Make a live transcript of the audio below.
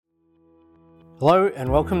Hello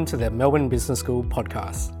and welcome to the Melbourne Business School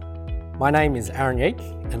podcast. My name is Aaron Yeek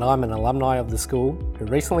and I'm an alumni of the school who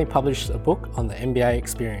recently published a book on the MBA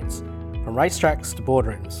experience. From racetracks to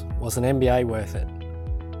boardrooms, was an MBA worth it?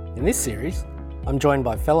 In this series, I'm joined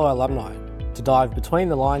by fellow alumni to dive between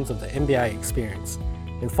the lines of the MBA experience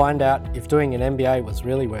and find out if doing an MBA was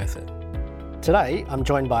really worth it. Today, I'm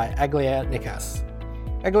joined by Aglia Nikas.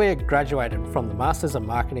 Aglia graduated from the Masters of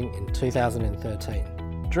Marketing in 2013.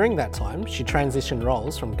 During that time, she transitioned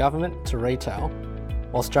roles from government to retail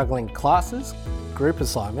while juggling classes, group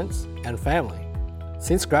assignments and family.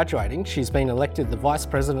 Since graduating, she's been elected the Vice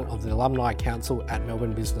President of the Alumni Council at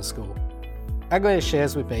Melbourne Business School. Aglia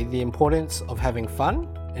shares with me the importance of having fun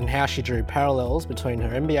and how she drew parallels between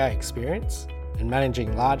her MBA experience and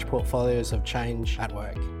managing large portfolios of change at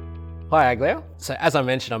work. Hi Aglia. So as I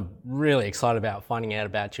mentioned, I'm really excited about finding out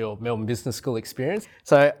about your Melbourne Business School experience.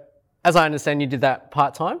 So as I understand, you did that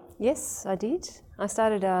part-time? Yes, I did. I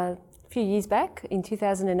started a few years back in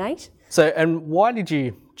 2008. And why did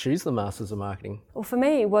you choose the Masters of Marketing? Well, for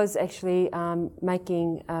me, it was actually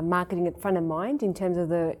making marketing at front of mind in terms of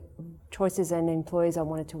the choices and employers I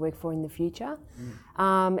wanted to work for in the future.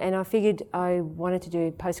 And I figured I wanted to do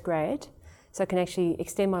postgrad so I can actually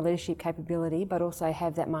extend my leadership capability but also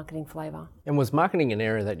have that marketing flavour. And was marketing an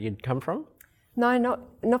area that you'd come from? No,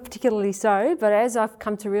 not particularly so, but as I've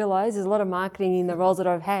come to realise, there's a lot of marketing in the roles that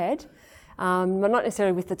I've had. Not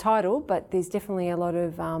necessarily with the title, but there's definitely a lot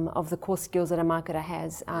of the core skills that a marketer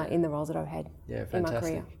has in the roles that I've had in my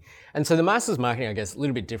career. And so the Masters of Marketing, I guess, a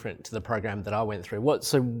little bit different to the program that I went through.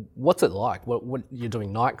 What's it like? What you're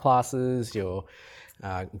doing night classes, your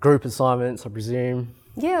group assignments, I presume?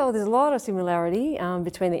 Yeah, well, there's a lot of similarity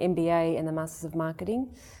between the MBA and the Masters of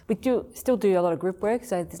Marketing. We still do a lot of group work,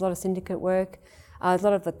 so there's a lot of syndicate work. A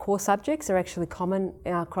lot of the core subjects are actually common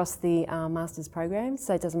across the Masters programs,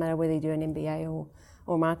 so it doesn't matter whether you do an MBA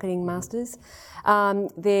or Marketing Masters.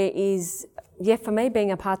 There is, for me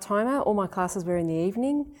being a part-timer, all my classes were in the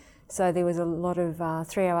evening, so there was a lot of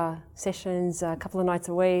 3-hour sessions, a couple of nights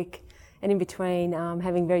a week, and in between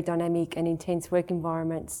having very dynamic and intense work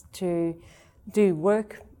environments to do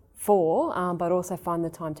work for, but also find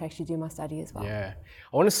the time to actually do my study as well. Yeah.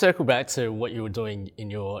 I want to circle back to what you were doing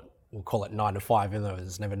in your, we'll call it 9 to 5, even though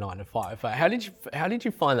it's never 9 to 5. But how did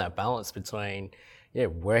you find that balance between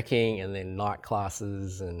working and then night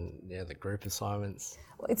classes and the group assignments?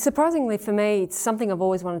 It's surprisingly for me, it's something I've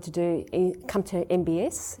always wanted to do, come to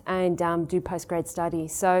MBS and do postgrad study.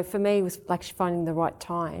 So for me, it was like finding the right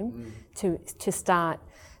time to start.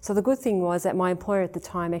 So the good thing was that my employer at the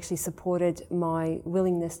time actually supported my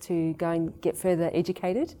willingness to go and get further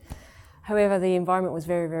educated. However, the environment was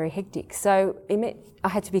very, very hectic. So it meant I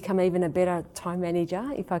had to become even a better time manager,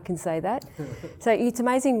 if I can say that. So it's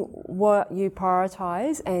amazing what you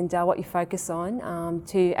prioritise and what you focus on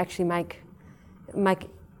to actually make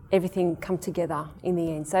everything come together in the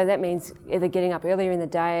end. So that means either getting up earlier in the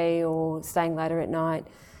day or staying later at night.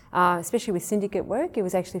 Especially with syndicate work, it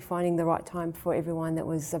was actually finding the right time for everyone that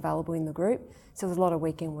was available in the group. So there was a lot of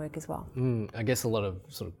weekend work as well. I guess a lot of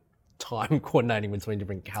sort of time coordinating between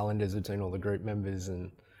different calendars between all the group members,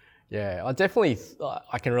 and I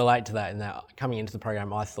can relate to that in that coming into the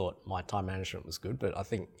program I thought my time management was good, but I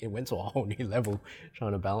think it went to a whole new level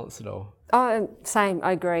trying to balance it all. Same,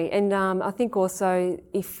 I agree. And I think also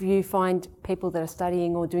if you find people that are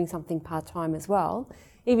studying or doing something part-time as well,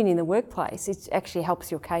 even in the workplace, it actually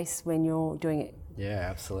helps your case when you're doing it. Yeah,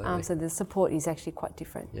 absolutely. So the support is actually quite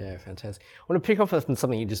different. Yeah, fantastic. I want to pick up on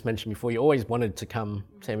something you just mentioned before. You always wanted to come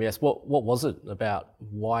to MBS. What was it about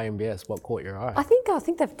why MBS? What caught your eye? I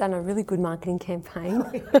think they've done a really good marketing campaign.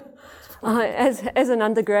 As an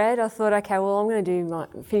undergrad, I thought, okay, well, I'm going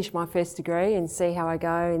to finish my first degree and see how I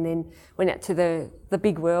go, and then went out to the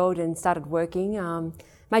big world and started working.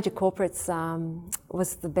 Major corporates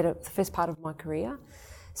was the first part of my career.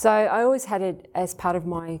 So I always had it as part of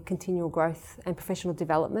my continual growth and professional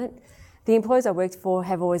development. The employers I worked for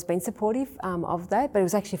have always been supportive of that, but it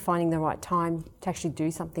was actually finding the right time to actually do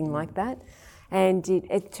something like that. And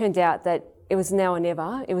it turned out that it was now or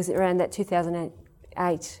never. It was around that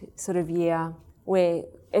 2008 sort of year where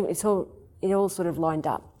it all sort of lined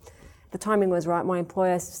up. The timing was right. My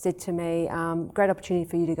employer said to me, great opportunity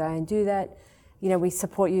for you to go and do that. We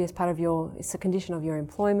support you as part of it's a condition of your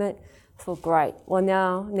employment. I thought, great. Well,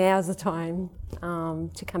 now's the time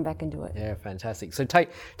to come back and do it. Yeah, fantastic. So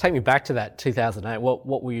take me back to that 2008.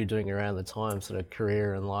 What were you doing around the time, sort of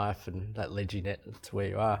career and life, and that led you to where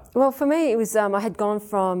you are? Well, for me, it was I had gone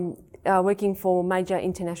from working for major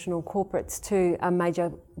international corporates to a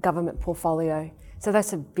major government portfolio. So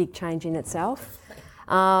that's a big change in itself.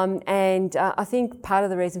 I think part of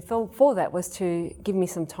the reason for that was to give me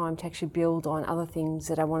some time to actually build on other things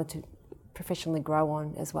that I wanted to professionally grow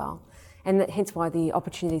on as well. And hence why the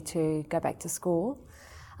opportunity to go back to school.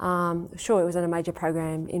 Sure, it was in a major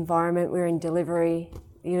program environment. We were in delivery.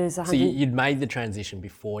 It was So you'd made the transition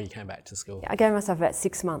before you came back to school? I gave myself about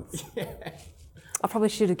 6 months. I probably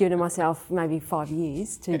should have given myself maybe 5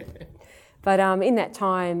 years but in that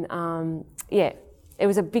time, it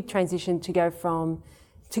was a big transition to go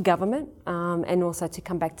to government and also to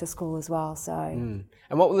come back to school as well. So.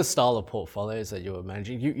 And what were the style of portfolios that you were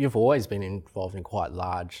managing? You've always been involved in quite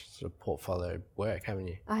large sort of portfolio work, haven't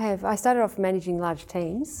you? I have. I started off managing large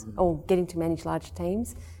teams, or getting to manage large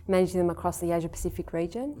teams, managing them across the Asia Pacific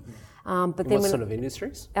region. But then what sort of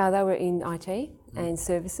industries? They were in IT and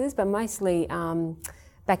services, but mostly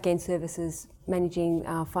back-end services, managing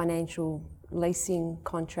financial leasing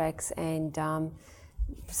contracts and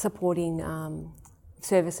supporting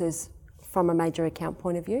services from a major account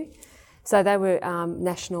point of view. So they were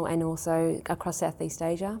national and also across Southeast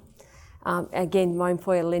Asia. Again, my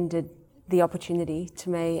employer lended the opportunity to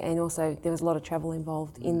me, and also there was a lot of travel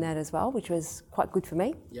involved in that as well, which was quite good for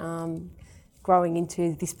me, growing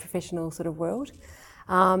into this professional sort of world.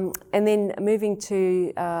 And then moving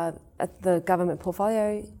to the government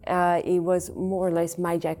portfolio, it was more or less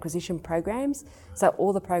major acquisition programs. So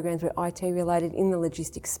all the programs were IT related in the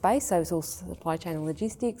logistics space, so it was all supply chain and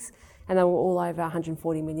logistics, and they were all over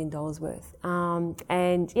 $140 million worth.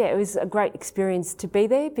 It was a great experience to be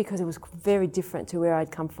there because it was very different to where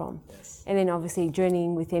I'd come from. Yes. And then obviously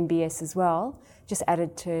journeying with MBS as well just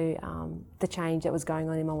added to the change that was going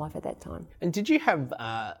on in my life at that time. And did you have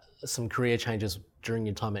some career changes during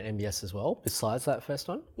your time at MBS as well, besides that first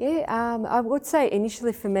one? Yeah, I would say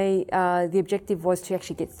initially for me, the objective was to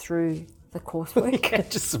actually get through the coursework.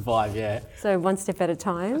 Just survive, yeah. So one step at a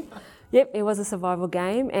time. Yep, it was a survival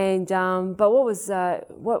game, and but what was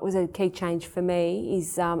a key change for me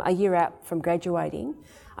is a year out from graduating,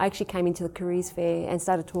 I actually came into the careers fair and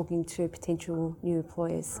started talking to potential new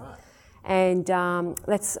employers, right. And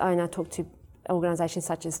I talked to organisations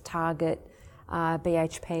such as Target,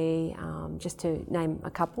 BHP, just to name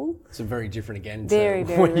a couple. So very different again. Very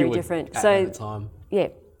different. At the time. Yeah,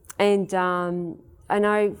 and I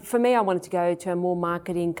know for me, I wanted to go to a more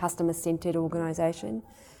marketing, customer-centred organisation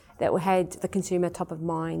that had the consumer top of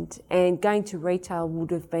mind, and going to retail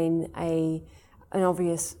would have been an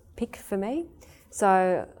obvious pick for me.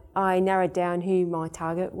 So I narrowed down who my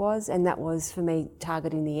target was, and that was for me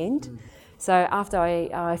Target in the end. So after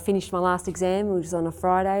I finished my last exam, which was on a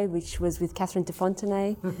Friday, which was with Catherine de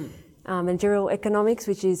Fontenay, managerial economics,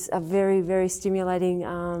 which is a very, very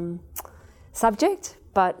stimulating subject,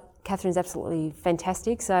 but Catherine's absolutely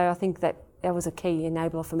fantastic. So I think that was a key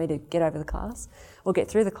enabler for me to get over the class, or get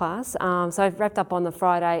through the class. So I wrapped up on the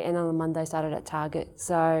Friday, and on the Monday started at Target.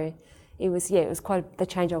 So it was quite the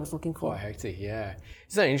change I was looking for. Quite hectic, yeah.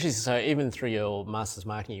 It's so interesting. So even through your Masters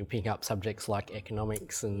Marketing, you're picking up subjects like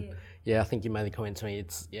economics, and I think you made the comment to me,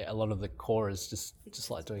 it's a lot of the core is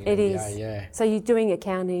just like doing an MBA. Yeah. So you're doing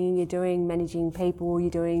accounting, you're doing managing people, you're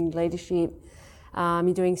doing leadership,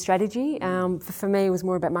 you're doing strategy. For me, it was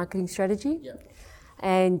more about marketing strategy. Yep.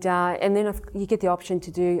 And then you get the option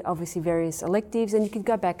to do obviously various electives, and you can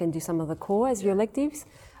go back and do some of the core as your electives,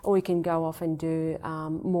 or you can go off and do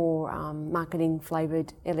more marketing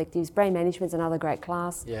flavoured electives. Brand management's another great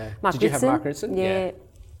class. Yeah. Did you have Mark Ritson? Yeah.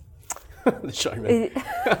 The showman,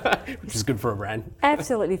 which is good for a brand.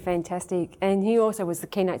 Absolutely fantastic. And he also was the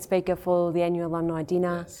keynote speaker for the annual alumni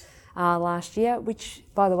dinner last year, which,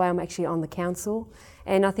 by the way, I'm actually on the council.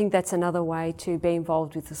 And I think that's another way to be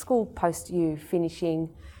involved with the school post you finishing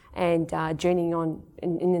and journeying on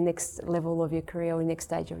in the next level of your career or next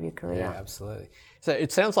stage of your career. Yeah, absolutely. So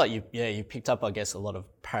it sounds like you picked up, I guess, a lot of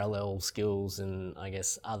parallel skills and I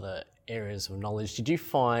guess other areas of knowledge. Did you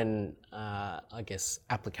find, I guess,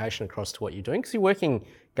 application across to what you're doing? Because you're working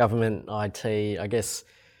government, IT, I guess,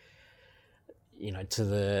 to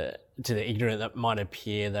the ignorant that might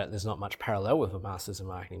appear that there's not much parallel with a Masters in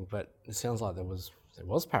Marketing, but it sounds like there was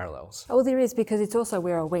parallels. Oh, there is, because it's also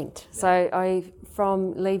where I went. Yeah. So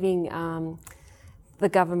from leaving the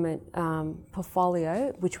government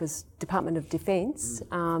portfolio, which was Department of Defence,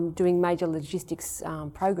 doing major logistics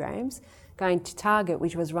programs, going to Target,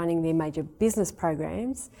 which was running their major business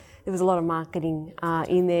programs. There was a lot of marketing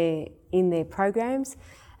in their programs.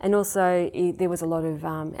 And also there was a lot of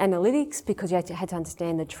analytics, because you had to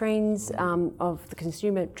understand the trends of the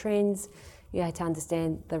consumer trends. You had to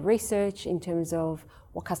understand the research in terms of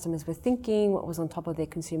what customers were thinking, what was on top of their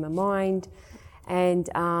consumer mind, and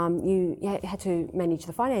you had to manage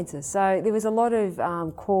the finances. So there was a lot of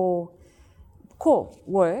core core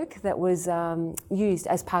work that was used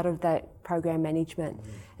as part of that program management.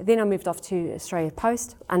 Then I moved off to Australia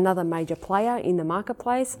Post, another major player in the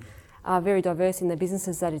marketplace, very diverse in the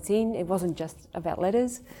businesses that it's in. It wasn't just about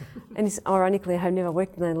letters. And ironically, I have never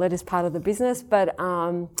worked in the letters part of the business, but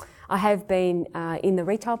I have been in the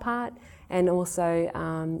retail part and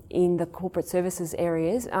also in the corporate services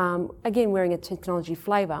areas, again wearing a technology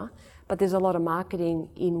flavour, but there's a lot of marketing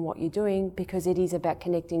in what you're doing because it is about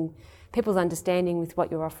connecting people's understanding with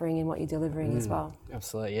what you're offering and what you're delivering as well.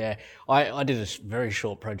 Absolutely, yeah. I did a very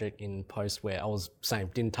short project in Post where I was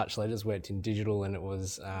didn't touch letters, worked in digital, and it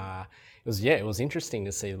was interesting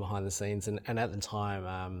to see behind the scenes. And at the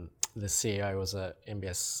time, the CEO was a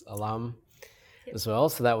MBS alum as well,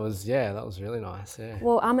 so that was really nice. Yeah.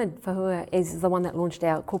 Well, Ahmed Fahua is the one that launched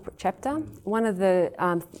our corporate chapter. One of the,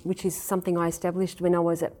 which is something I established when I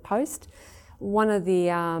was at Post. One of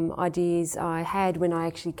the ideas I had when I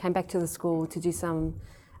actually came back to the school to do some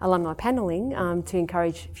alumni panelling to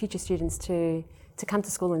encourage future students to come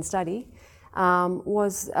to school and study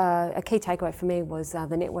was a key takeaway for me was the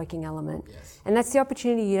networking element. Yes. And that's the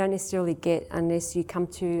opportunity you don't necessarily get unless you come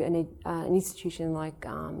to an institution like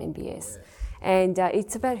MBS. Yeah. And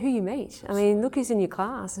it's about who you meet. I mean, look who's in your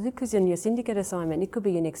class, look who's in your syndicate assignment. It could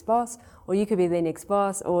be your next boss, or you could be their next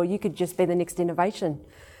boss, or you could just be the next innovation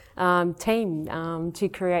team to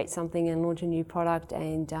create something and launch a new product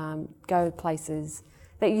and go places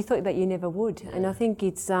that you thought that you never would. Yeah. And I think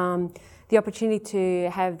it's the opportunity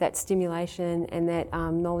to have that stimulation and that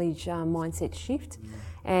knowledge mindset shift,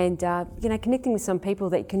 and connecting with some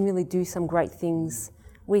people that you can really do some great things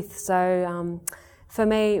with. So for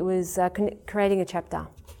me, it was creating a chapter.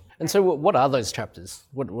 And so, what are those chapters?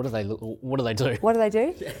 What do they do? What do they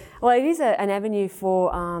do? Yeah. Well, it is an avenue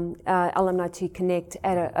for alumni to connect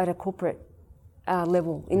at a corporate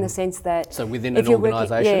level, in the sense that within an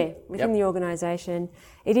organisation, within the organisation,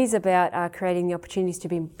 it is about creating the opportunities to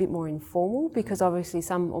be a bit more informal, because obviously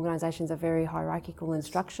some organisations are very hierarchical and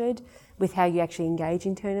structured with how you actually engage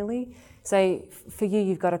internally. So for you,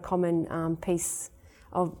 you've got a common piece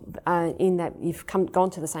of in that you've gone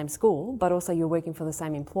to the same school, but also you're working for the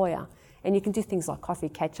same employer, and you can do things like coffee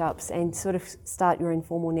catch-ups and sort of start your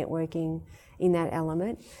informal networking in that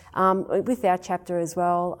element. With our chapter as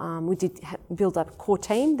well, we did build up a core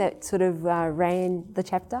team that sort of ran the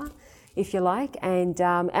chapter, if you like, and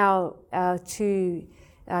our two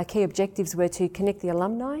key objectives were to connect the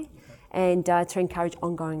alumni and to encourage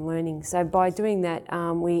ongoing learning. So by doing that,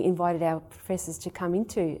 we invited our professors to come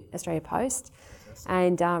into Australia Post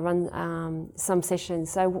and run some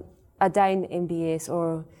sessions. So a day in MBS,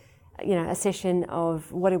 or a session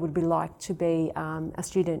of what it would be like to be a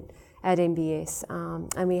student at MBS.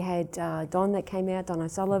 And we had Don that came out, Don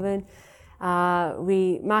O'Sullivan.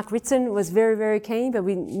 Mark Ritson was very, very keen, but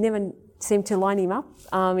we never seemed to line him up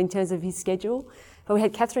in terms of his schedule. But we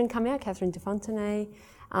had Catherine come out, Catherine de Fontenay.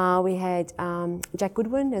 We had Jack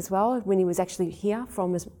Goodwin as well, when he was actually here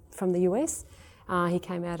from the US. He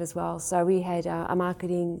came out as well. So we had a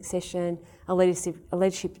marketing session, a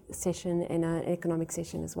leadership session, and an economic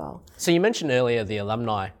session as well. So you mentioned earlier the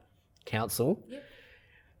Alumni Council. Yep.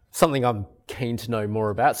 Something I'm keen to know more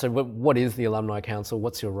about. So what is the Alumni Council?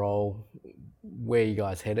 What's your role? Where are you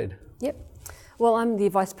guys headed? Yep. Well, I'm the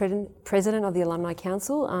Vice President of the Alumni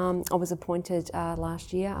Council. I was appointed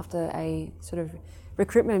last year after a sort of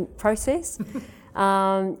recruitment process.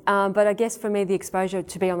 But I guess for me, the exposure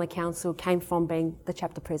to be on the council came from being the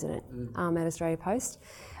chapter president at Australia Post.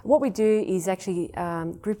 What we do is actually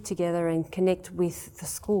group together and connect with the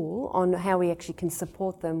school on how we actually can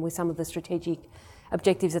support them with some of the strategic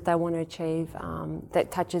objectives that they want to achieve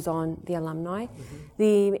that touches on the alumni.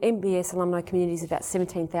 The MBS alumni community is about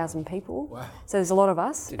 17,000 people. Wow. So there's a lot of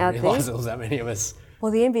us out there. Didn't realise there was that many of us.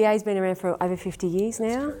 Well, the MBA's been around for over 50 years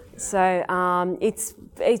now, true, yeah. So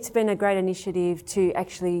it's been a great initiative to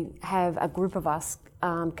actually have a group of us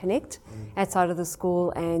connect outside of the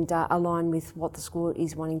school and align with what the school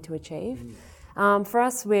is wanting to achieve. For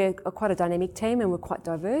us, we're quite a dynamic team and we're quite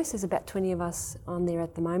diverse. There's about 20 of us on there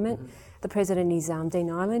at the moment. The president is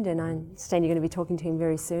Dean Ireland, and I understand you're going to be talking to him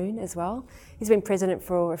very soon as well. He's been president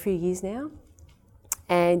for a few years now.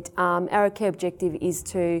 And our key objective is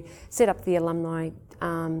to set up the alumni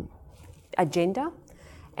agenda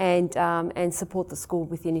and support the school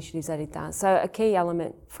with the initiatives that it does. So a key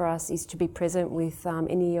element for us is to be present with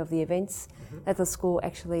any of the events that the school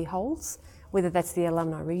actually holds, whether that's the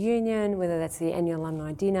alumni reunion, whether that's the annual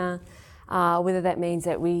alumni dinner, whether that means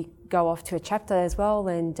that we go off to a chapter as well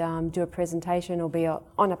and do a presentation or be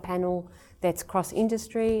on a panel that's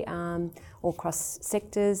cross-industry or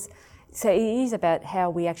cross-sectors. So it is about how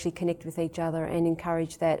we actually connect with each other and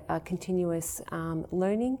encourage that continuous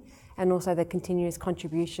learning and also the continuous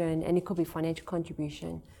contribution, and it could be financial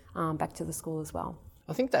contribution back to the school as well.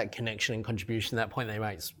 I think that connection and contribution, that point they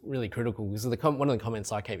make, is really critical, because one of the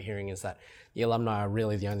comments I keep hearing is that the alumni are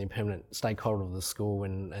really the only permanent stakeholder of the school,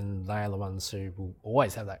 and they are the ones who will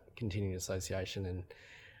always have that continuing association. And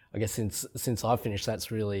I guess since I've finished,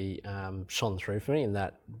 that's really shone through for me, in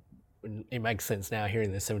that it makes sense now hearing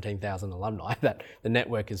there's 17,000 alumni that the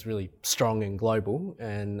network is really strong and global.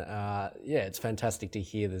 And it's fantastic to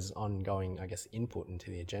hear there's ongoing, I guess, input into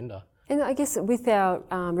the agenda. And I guess with our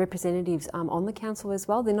representatives on the council as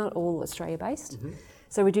well, they're not all Australia-based. Mm-hmm.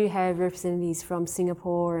 So we do have representatives from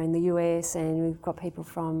Singapore and the US, and we've got people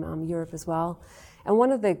from Europe as well. And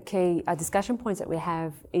one of the key discussion points that we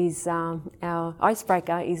have is our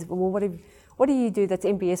icebreaker is, well, what do you do that's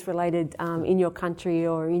MBS related in your country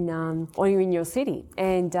or in your city?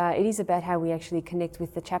 And it is about how we actually connect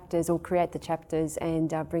with the chapters or create the chapters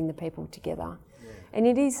and bring the people together. And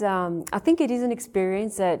it is, I think it is an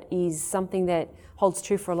experience that is something that holds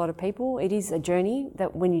true for a lot of people. It is a journey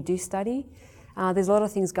that when you do study, there's a lot of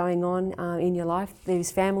things going on in your life. There's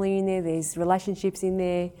family in there, there's relationships in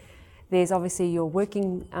there, there's obviously your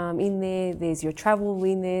working in there, there's your travel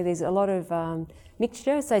in there, there's a lot of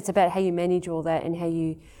mixture. So it's about how you manage all that and how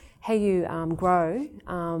you grow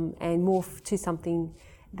and morph to something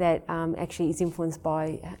that actually is influenced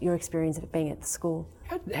by your experience of being at the school.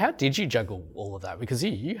 How did you juggle all of that? Because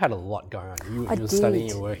you had a lot going on. You were studying,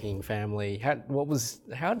 you were working, family. How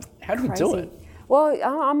did you do it? Well,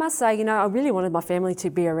 I must say, I really wanted my family to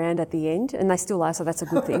be around at the end, and they still are, so that's a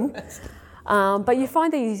good thing. But you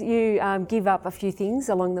find that you give up a few things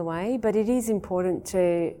along the way, but it is important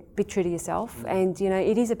to be true to yourself, and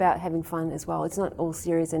it is about having fun as well. It's not all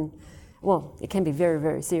serious, and well, it can be very,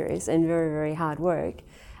 very serious and very, very hard work.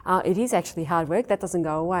 It is actually hard work, that doesn't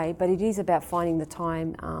go away, but it is about finding the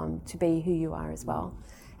time to be who you are as well.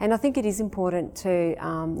 And I think it is important to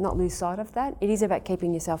not lose sight of that. It is about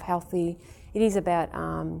keeping yourself healthy. It is about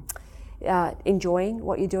enjoying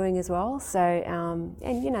what you're doing as well. So,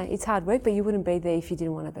 it's hard work, but you wouldn't be there if you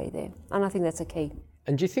didn't want to be there. And I think that's a key.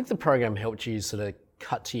 And do you think the program helped you sort of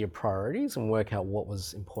cut to your priorities and work out what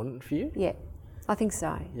was important for you? Yeah. I think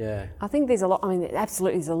so. Yeah. I think there's a lot,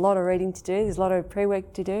 absolutely there's a lot of reading to do, there's a lot of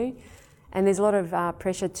pre-work to do, and there's a lot of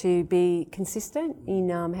pressure to be consistent in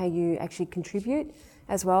how you actually contribute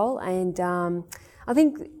as well. And I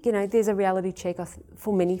think, there's a reality check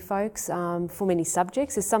for many folks, for many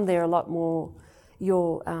subjects. There's some that are a lot more,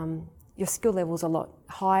 your skill level's a lot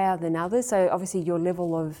higher than others, so obviously your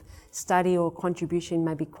level of study or contribution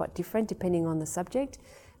may be quite different depending on the subject,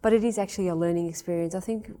 but it is actually a learning experience. I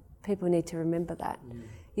think people need to remember that.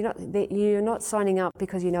 You're not signing up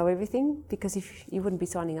because you know everything, because if you wouldn't be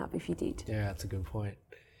signing up if you did. Yeah, that's a good point.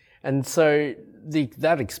 And so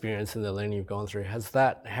that experience and the learning you've gone through,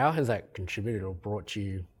 how has that contributed or brought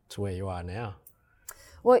you to where you are now?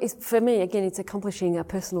 Well, for me, again, it's accomplishing a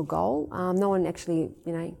personal goal. No one actually,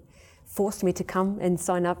 forced me to come and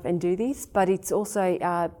sign up and do this, but it's also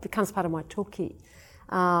becomes part of my toolkit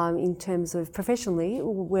in terms of professionally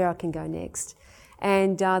where I can go next.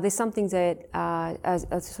 And there's some things that as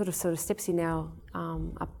sort of steps in our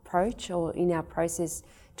approach or in our process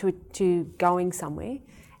to going somewhere.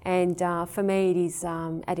 And for me, it is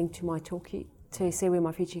adding to my toolkit to see where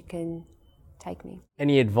my future can take me.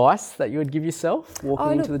 Any advice that you would give yourself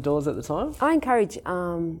walking into the doors at the time? I encourage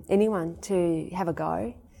anyone to have a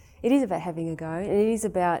go. It is about having a go, and it is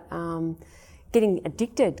about getting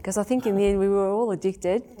addicted, because I think in the end we were all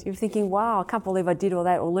addicted. You're thinking, wow, I can't believe I did all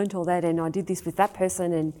that or learnt all that, and I did this with that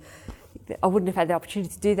person, and I wouldn't have had the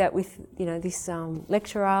opportunity to do that with this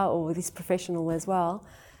lecturer or this professional as well.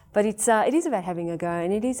 But it is about having a go,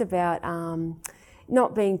 and it is about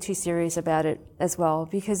not being too serious about it as well,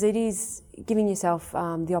 because it is giving yourself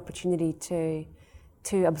the opportunity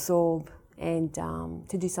to absorb and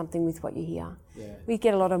to do something with what you hear. Yeah. We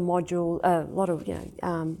get a lot of modules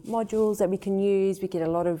that we can use. We get a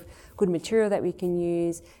lot of good material that we can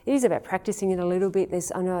use. It is about practicing it a little bit.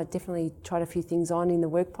 I know I definitely tried a few things on in the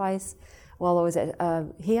workplace while I was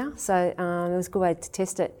here, so it was a good way to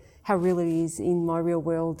test it, how real it is in my real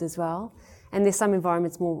world as well. And there's some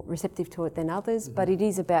environments more receptive to it than others, but it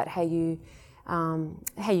is about how you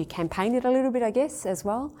campaign it a little bit, I guess, as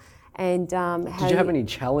well. And did you have any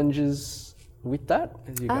challenges with that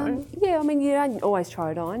as you go? Yeah, you don't always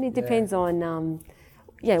try it on. It depends on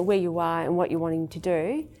where you are and what you're wanting to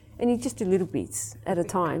do, and you just do little bits at a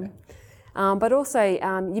time. But also,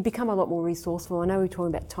 you become a lot more resourceful. I know we're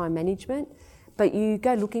talking about time management, but you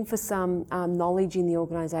go looking for some knowledge in the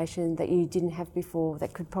organisation that you didn't have before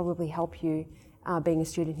that could probably help you being a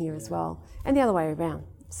student here as well, and the other way around.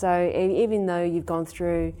 So even though you've gone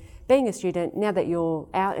through being a student, now that you're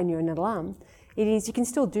out and you're an alum, you can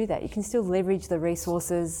still do that. You can still leverage the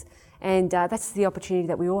resources, and that's the opportunity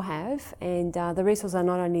that we all have. And the resources are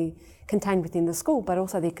not only contained within the school, but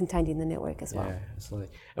also they're contained in the network as well. Yeah, absolutely.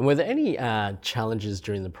 And were there any challenges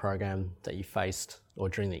during the program that you faced, or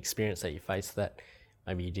during the experience that you faced, that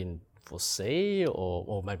maybe you didn't foresee,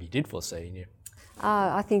 or maybe you did foresee?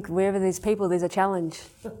 I think wherever there's people, there's a challenge.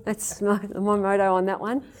 That's my motto on that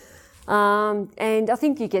one. And I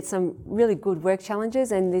think you get some really good work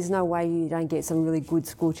challenges, and there's no way you don't get some really good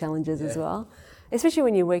school challenges as well. Especially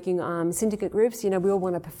when you're working syndicate groups, we all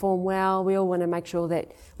want to perform well. We all want to make sure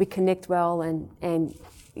that we connect well and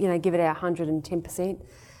give it our 110%.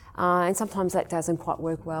 And sometimes that doesn't quite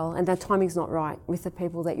work well, and the timing's not right with the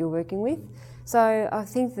people that you're working with. So I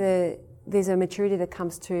think there's a maturity that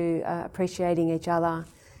comes to appreciating each other,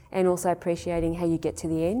 and also appreciating how you get to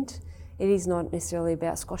the end. It is not necessarily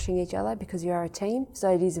about squashing each other, because you are a team.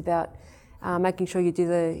 So it is about making sure you do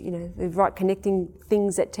the right connecting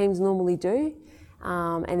things that teams normally do,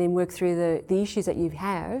 and then work through the issues that you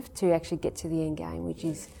have to actually get to the end game, which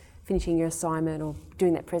is finishing your assignment or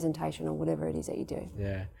doing that presentation or whatever it is that you do.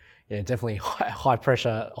 Yeah, definitely high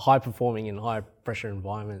pressure, high performing in high pressure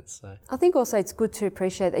environments. So. I think also it's good to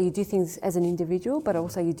appreciate that you do things as an individual, but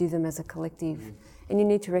also you do them as a collective. And you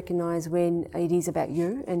need to recognise when it is about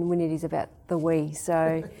you and when it is about the we.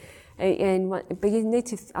 So, but you need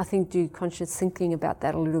to, I think, do conscious thinking about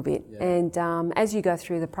that a little bit. Yeah. And as you go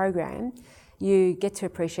through the program, you get to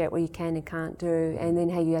appreciate what you can and can't do, and then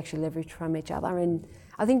how you actually leverage from each other. And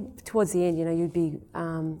I think towards the end, you'd be,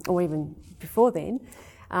 or even before then,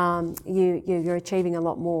 you're achieving a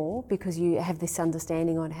lot more because you have this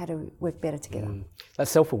understanding on how to work better together. That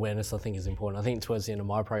self-awareness, I think, is important. I think towards the end of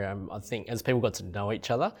my program, I think as people got to know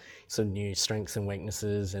each other, sort of knew strengths and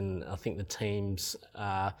weaknesses, and I think the teams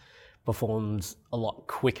performed a lot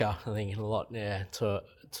quicker, I think,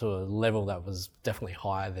 to a level that was definitely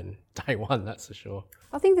higher than day one, that's for sure.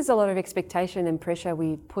 I think there's a lot of expectation and pressure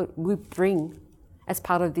we bring as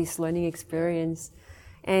part of this learning experience.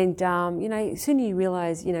 And soon you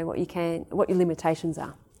realise, what your limitations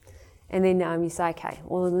are, and then you say, okay,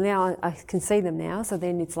 well now I can see them now. So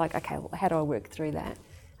then it's like, okay, well, how do I work through that?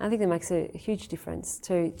 And I think that makes a huge difference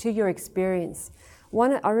to your experience.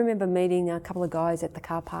 I remember meeting a couple of guys at the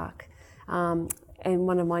car park, in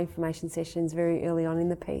one of my information sessions very early on in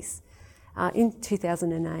the piece, in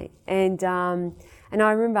 2008, and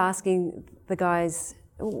I remember asking the guys,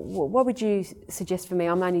 what would you suggest for me?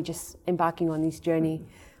 I'm only just embarking on this journey.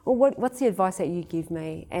 Well, what's the advice that you give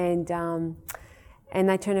me? And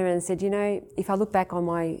they turned around and said, if I look back on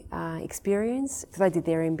my experience, because they did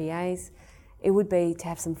their MBAs, it would be to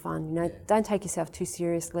have some fun. Don't take yourself too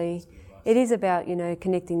seriously. It is about,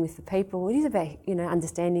 connecting with the people. It is about,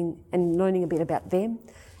 understanding and learning a bit about them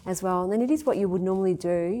as well. And then it is what you would normally do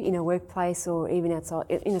in a workplace or even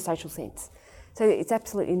outside in a social sense. So it's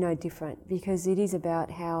absolutely no different, because it is about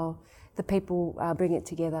how the people bring it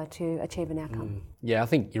together to achieve an outcome. Yeah, I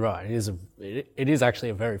think you're right. It is actually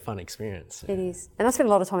a very fun experience. It is. And I spent a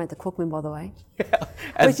lot of time at the Cookman, by the way.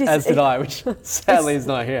 as did I, which sadly is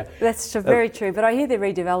not here. That's very true. But I hear they're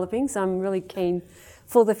redeveloping, so I'm really keen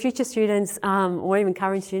for the future students, or even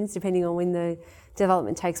current students, depending on when the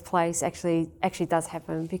development takes place, actually does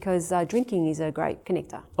happen, because drinking is a great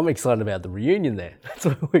connector. I'm excited about the reunion there. That's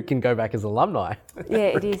where we can go back as alumni.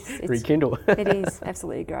 Yeah, it is. Rekindle. It is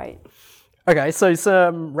absolutely great. Okay, so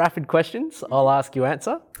some rapid questions. I'll ask you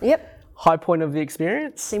answer. Yep. High point of the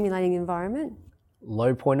experience. Stimulating environment.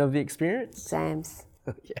 Low point of the experience. Exams.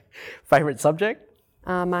 Yeah. Favourite subject.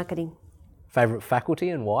 Marketing. Favourite faculty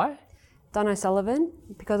and why? Don O'Sullivan,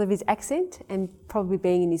 because of his accent and probably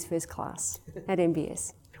being in his first class at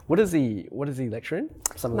MBS. What does he lecture in?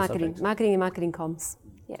 Marketing and marketing comms.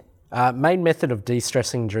 Yeah. Main method of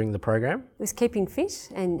de-stressing during the program? It was keeping fit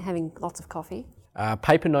and having lots of coffee.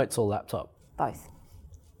 Paper notes or laptop? Both.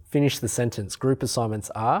 Finish the sentence. Group assignments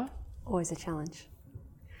are? Always a challenge.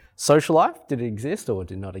 Social life, did it exist or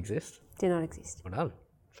did not exist? Did not exist. Well done.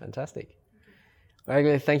 Fantastic.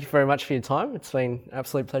 Okay, thank you very much for your time. It's been an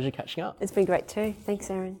absolute pleasure catching up. It's been great too.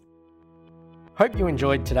 Thanks, Aaron. Hope you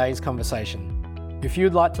enjoyed today's conversation. If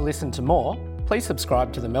you'd like to listen to more, please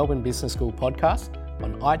subscribe to the Melbourne Business School podcast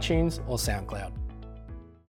on iTunes or SoundCloud.